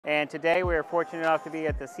And today we are fortunate enough to be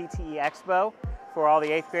at the CTE Expo for all the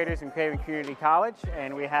 8th graders in Craven Community College,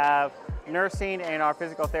 and we have nursing and our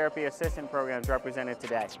physical therapy assistant programs represented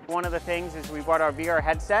today. One of the things is we brought our VR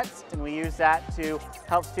headsets, and we use that to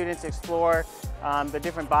help students explore the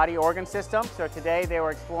different body organ systems. So today they were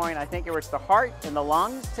exploring, I think it was the heart and the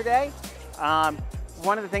lungs today.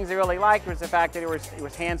 One of the things they really liked was the fact that it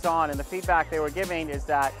was hands-on, and the feedback they were giving is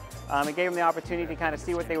that it gave them the opportunity to kind of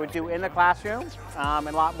see what they would do in the classroom, and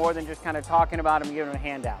a lot more than just kind of talking about them and giving them a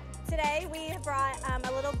handout. Today we have brought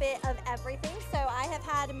a little bit of everything. So I have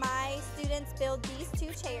had my students build these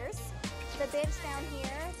 2 chairs. The bench down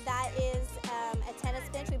here, that is a tennis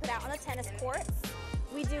bench we put out on the tennis courts.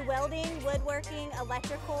 We do welding, woodworking,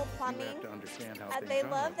 electrical, plumbing. You have to understand how they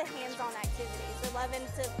love the hands-on activities. They're loving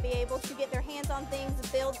to be able to get their hands on things,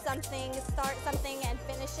 build something, start something, and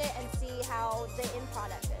finish it and see how the end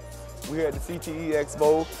product is. We're here at the CTE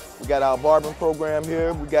Expo. We got our barbering program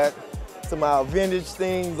here. We got some of our vintage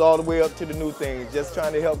things all the way up to the new things, just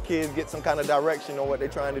trying to help kids get some kind of direction on what they're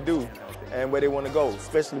trying to do and where they want to go,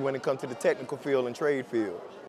 especially when it comes to the technical field and trade field.